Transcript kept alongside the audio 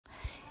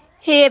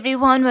Hey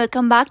everyone,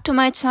 welcome back to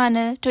my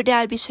channel. Today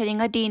I'll be sharing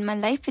a day in my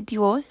life with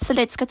you all. So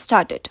let's get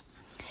started.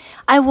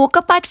 I woke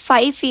up at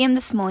 5 a.m.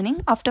 this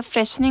morning. After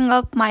freshening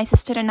up, my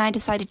sister and I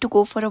decided to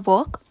go for a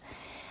walk.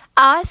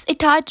 As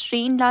it had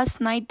rained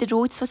last night, the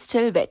roads were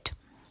still wet.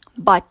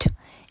 But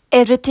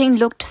everything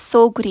looked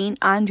so green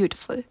and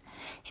beautiful.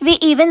 We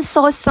even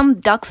saw some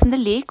ducks in the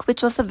lake,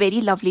 which was a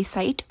very lovely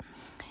sight.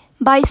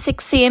 By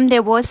 6 a.m.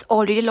 there was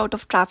already a lot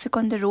of traffic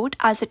on the road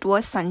as it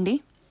was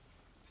Sunday.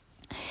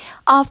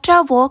 After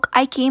a walk,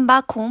 I came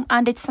back home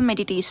and did some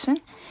meditation.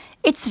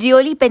 It's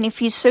really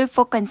beneficial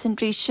for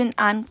concentration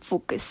and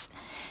focus.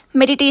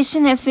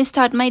 Meditation helps me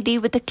start my day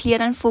with a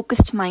clear and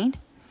focused mind.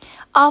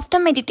 After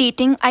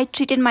meditating, I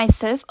treated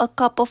myself a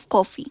cup of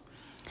coffee.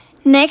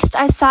 Next,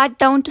 I sat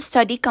down to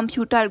study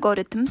computer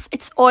algorithms.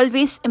 It's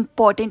always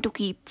important to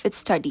keep with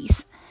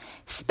studies,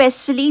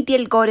 especially the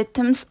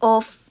algorithms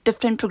of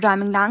different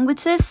programming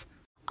languages.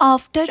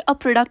 After a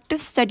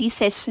productive study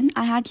session,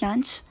 I had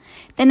lunch.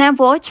 Then I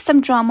watched some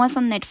dramas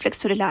on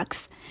Netflix to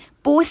relax.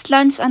 Post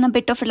lunch and a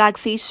bit of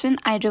relaxation,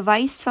 I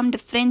revised some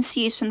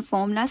differentiation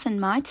formulas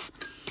and maths.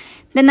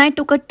 Then I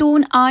took a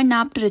 2-hour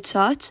nap to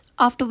recharge.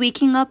 After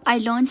waking up, I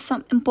learned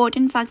some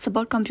important facts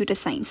about computer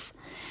science.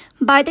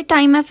 By the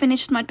time I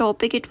finished my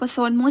topic, it was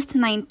almost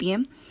 9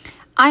 p.m.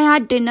 I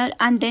had dinner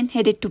and then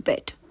headed to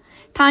bed.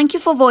 Thank you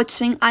for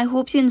watching. I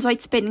hope you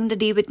enjoyed spending the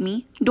day with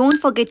me. Don't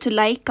forget to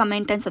like,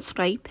 comment and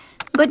subscribe.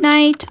 Good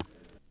night.